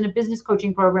 $10,000 in a business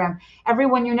coaching program,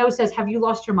 everyone says, have you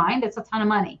lost your mind? That's a ton of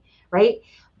money, right?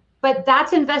 But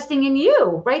that's investing in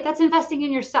you, right? That's investing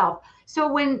in yourself. So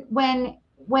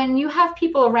when you have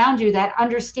people around you that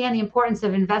understand the importance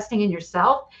of investing in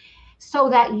yourself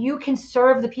so that you can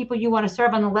serve the people you want to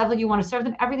serve on the level you want to serve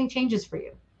them, everything changes for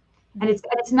you. And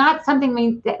it's not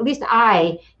something at least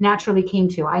I naturally came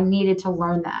to. I needed to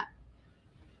learn that.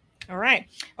 All right.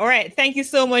 Thank you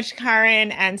so much,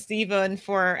 Karen and Stephen,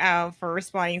 for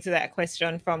responding to that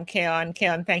question from Keon.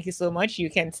 Keon, thank you so much.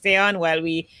 You can stay on while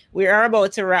we are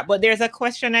about to wrap. But there's a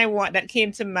question that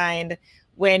came to mind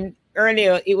when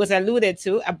earlier it was alluded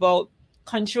to about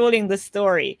controlling the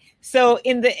story. So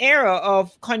in the era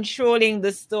of controlling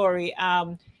the story,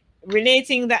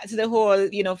 relating that to the whole,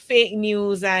 fake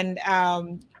news and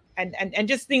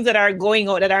just things that are going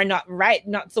out that are not right,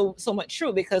 not so much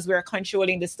true, because we're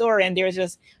controlling the story. And there's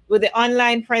just, with the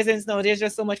online presence now, there's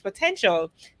just so much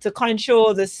potential to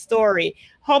control the story.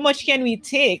 How much can we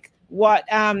take what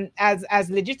as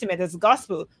legitimate, as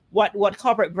gospel, what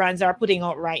corporate brands are putting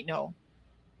out right now?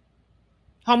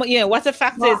 How much? What's the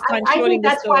factor is controlling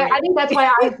the story? I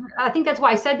think that's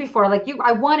why I said before, like,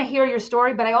 I want to hear your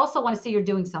story, but I also want to see you're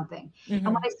doing something. And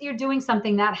when I see you're doing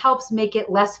something, that helps make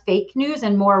it less fake news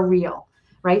and more real,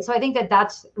 right? So I think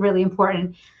that's really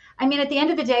important. I mean, at the end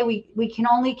of the day, we can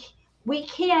only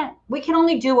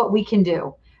do what we can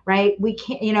do, right? We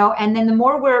can't, and then the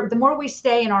more we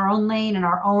stay in our own lane and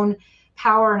our own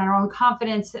power and our own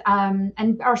confidence,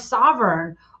 and are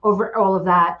sovereign over all of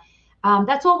that.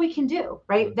 That's all we can do,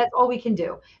 right? That's all we can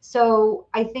do. So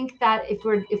I think that if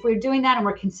we're doing that and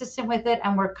we're consistent with it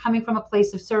and we're coming from a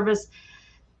place of service,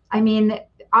 I mean,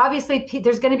 obviously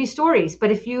there's going to be stories, but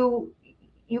if you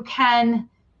can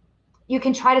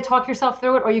try to talk yourself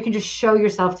through it, or you can just show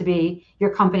yourself to be your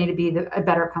company, to be a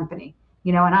better company,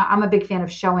 and I'm a big fan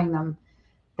of showing them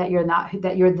that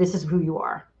this is who you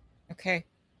are. Okay.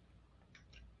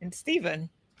 And Stephen,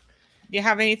 do you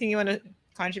have anything you want to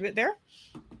contribute there?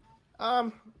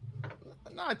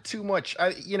 Not too much.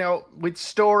 With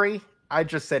story, I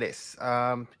just say this: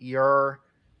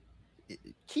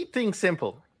 keep things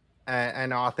simple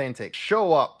and authentic.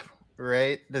 Show up,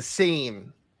 right, the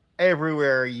same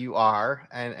everywhere you are,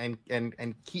 and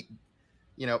keep.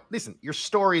 Listen. Your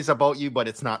story is about you, but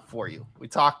it's not for you.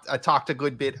 I talked a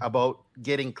good bit about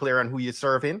getting clear on who you're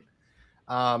serving.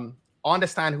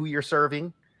 Understand who you're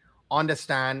serving.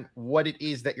 Understand what it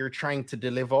is that you're trying to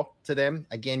deliver to them.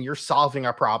 Again, you're solving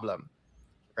a problem,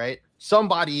 right?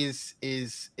 Somebody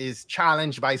is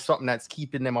challenged by something that's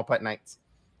keeping them up at night.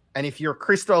 And if you're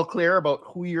crystal clear about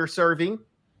who you're serving,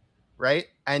 right,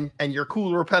 and you're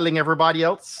cool repelling everybody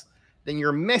else, then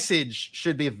your message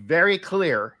should be very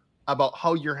clear about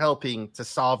how you're helping to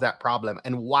solve that problem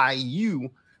and why you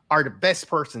are the best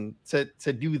person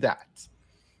to do that.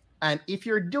 And if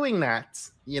you're doing that,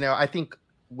 I think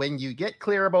when you get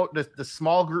clear about the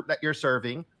small group that you're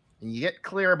serving, and you get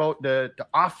clear about the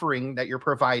offering that you're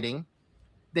providing,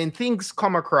 then things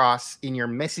come across in your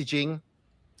messaging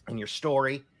and your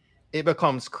story. It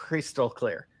becomes crystal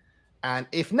clear. And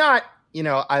if not,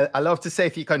 I love to say,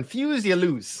 if you confuse, you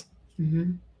lose.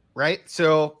 Mm-hmm. Right?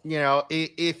 So,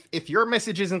 if your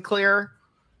message isn't clear,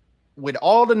 with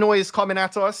all the noise coming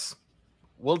at us,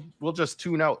 we'll just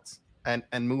tune out and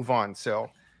move on. So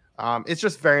it's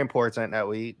just very important that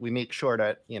we make sure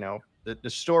that, the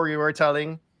story we're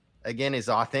telling, again, is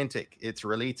authentic. It's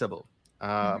relatable.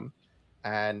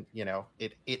 And,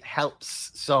 it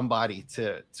helps somebody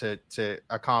to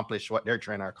accomplish what they're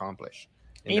trying to accomplish.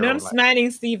 I'm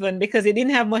smiling, Stephen, because he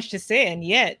didn't have much to say, and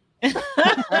yet.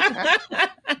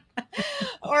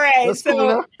 All right, that's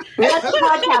so that's a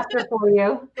podcaster for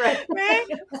you. Right?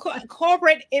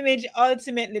 Corporate image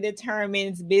ultimately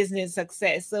determines business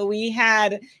success. So we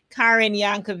had Karen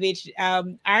Yankovic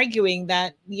arguing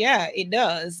that, yeah, it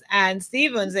does. And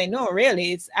Stephen saying, no,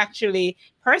 really, it's actually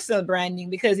personal branding,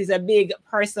 because he's a big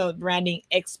personal branding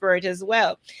expert as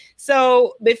well.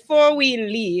 So before we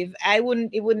leave, it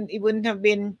wouldn't have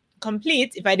been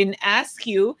complete if I didn't ask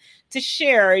you to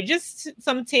share just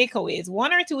some takeaways,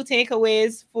 one or two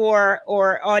takeaways for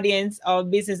our audience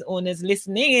of business owners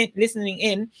listening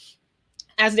in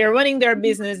as they're running their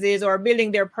businesses or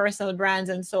building their personal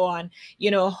brands and so on.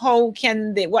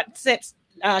 What steps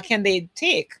can they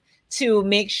take to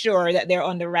make sure that they're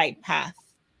on the right path?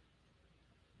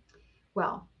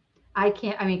 Well,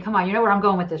 come on, you know where I'm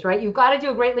going with this, right? You've got to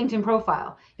do a great LinkedIn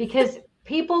profile, because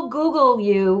people Google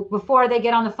you before they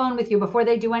get on the phone with you, before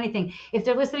they do anything. If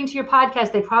they're listening to your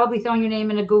podcast, they probably throw your name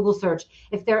in a Google search.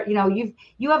 If they're, you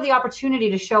have the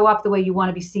opportunity to show up the way you want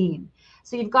to be seen.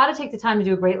 So you've got to take the time to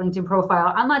do a great LinkedIn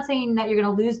profile. I'm not saying that you're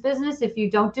going to lose business if you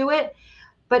don't do it,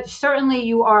 but certainly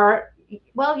you are.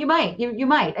 Well, you might. You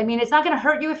might. I mean, it's not going to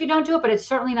hurt you if you don't do it, but it's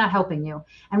certainly not helping you.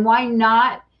 And why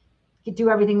not do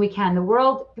everything we can? The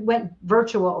world went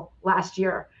virtual last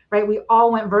year, right? We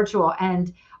all went virtual,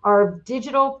 and our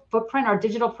digital footprint, our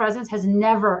digital presence has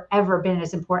never, ever been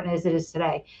as important as it is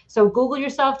today. So Google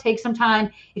yourself, take some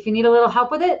time. If you need a little help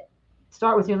with it,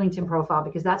 start with your LinkedIn profile,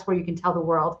 because that's where you can tell the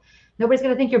world. Nobody's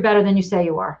going to think you're better than you say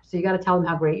you are. So you got to tell them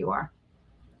how great you are.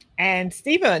 And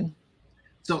Stephen.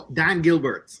 So Dan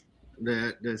Gilbert,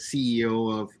 the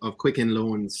CEO of Quicken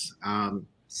Loans,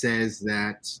 says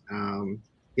that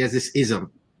he has this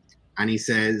ism, and he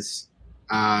says,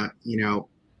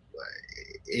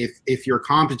 if your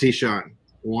competition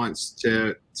wants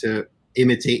to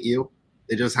imitate you,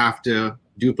 they just have to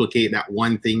duplicate that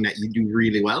one thing that you do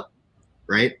really well,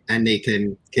 right? And they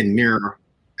can mirror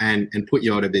and put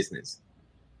you out of business.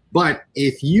 But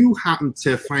if you happen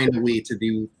to find a way to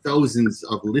do thousands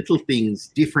of little things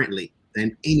differently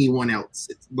than anyone else,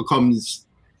 it becomes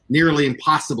nearly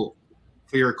impossible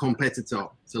for your competitor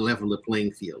to level the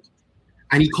playing field.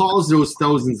 And he calls those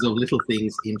thousands of little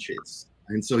things inches.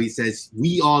 And so he says,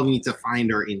 we all need to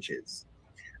find our inches.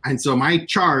 And so my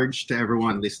charge to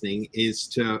everyone listening is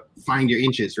to find your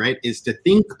inches, right? Is to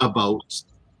think about,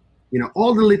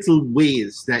 all the little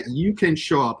ways that you can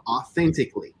show up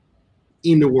authentically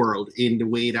in the world in the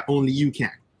way that only you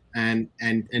can. And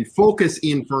focus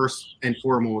in first and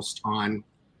foremost on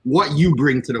what you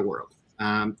bring to the world.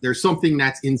 There's something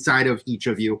that's inside of each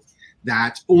of you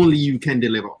that only you can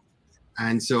deliver.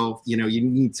 And so, you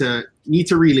need to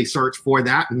really search for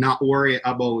that, not worry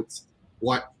about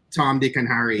what Tom, Dick, and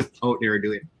Harry out there are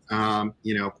doing.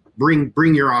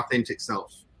 Bring your authentic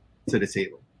self to the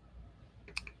table.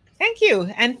 Thank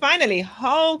you. And finally,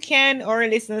 how can our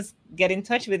listeners get in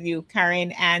touch with you,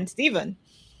 Karen and Stephen?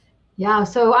 Yeah,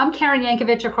 so I'm Karen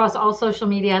Yankovich across all social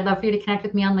media. I'd love for you to connect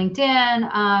with me on LinkedIn.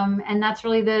 And that's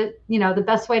really the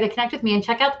best way to connect with me, and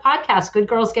check out the podcast, Good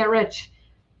Girls Get Rich.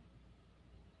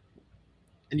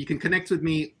 And you can connect with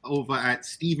me over at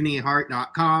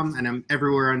StephenAHart.com, and I'm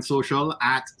everywhere on social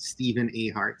at Stephen A.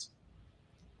 Hart.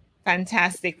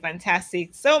 Fantastic.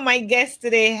 So my guests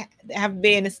today have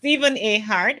been Stephen A.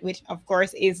 Hart, which of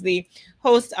course is the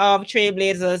host of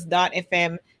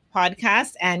Trailblazers.fm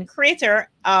podcast and creator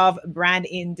of Brand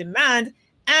in Demand,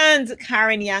 and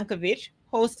Karen Yankovich,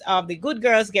 host of the Good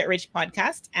Girls Get Rich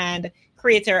podcast and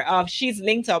creator of She's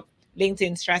Linked Up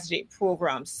LinkedIn Strategy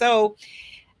Program. So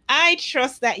I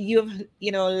trust that you've,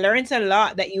 learned a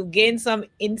lot, that you gained some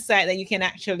insight that you can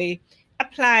actually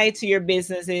apply to your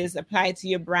businesses, apply to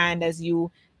your brand as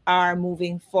you are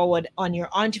moving forward on your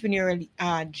entrepreneurial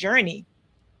journey.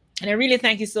 And I really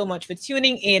thank you so much for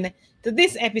tuning in to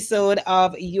this episode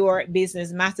of Your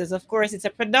Business Matters. Of course, it's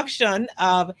a production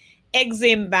of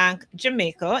Exim Bank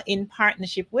Jamaica in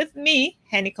partnership with me,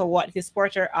 Henika Watkins,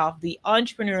 supporter of the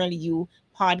Entrepreneurial You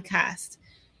podcast.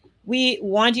 We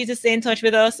want you to stay in touch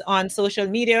with us on social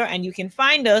media, and you can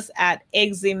find us at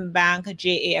Exim Bank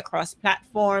JA across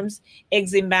platforms,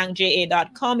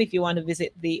 eximbankja.com if you want to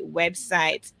visit the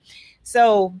website.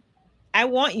 So I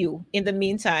want you, in the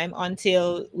meantime,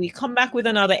 until we come back with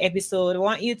another episode, I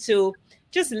want you to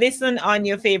just listen on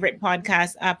your favorite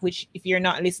podcast app, which if you're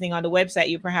not listening on the website,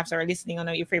 you perhaps are listening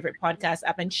on your favorite podcast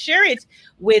app, and share it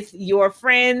with your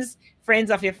friends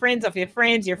of your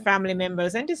friends, your family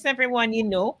members, and just everyone you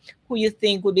know who you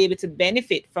think will be able to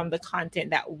benefit from the content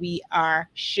that we are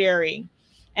sharing.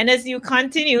 And as you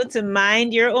continue to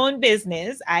mind your own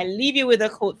business, I leave you with a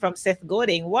quote from Seth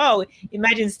Godin. Wow,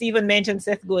 imagine Stephen mentioned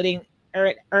Seth Godin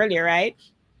earlier, right?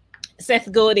 Seth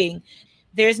Godin: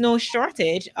 there's no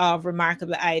shortage of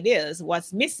remarkable ideas.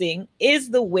 What's missing is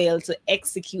the will to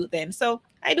execute them. So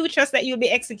I do trust that you'll be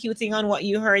executing on what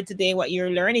you heard today, what you're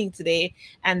learning today,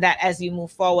 and that as you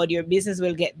move forward, your business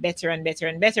will get better and better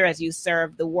and better as you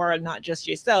serve the world, not just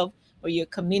yourself, but your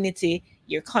community,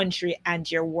 your country,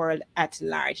 and your world at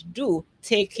large. Do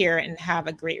take care and have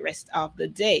a great rest of the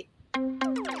day.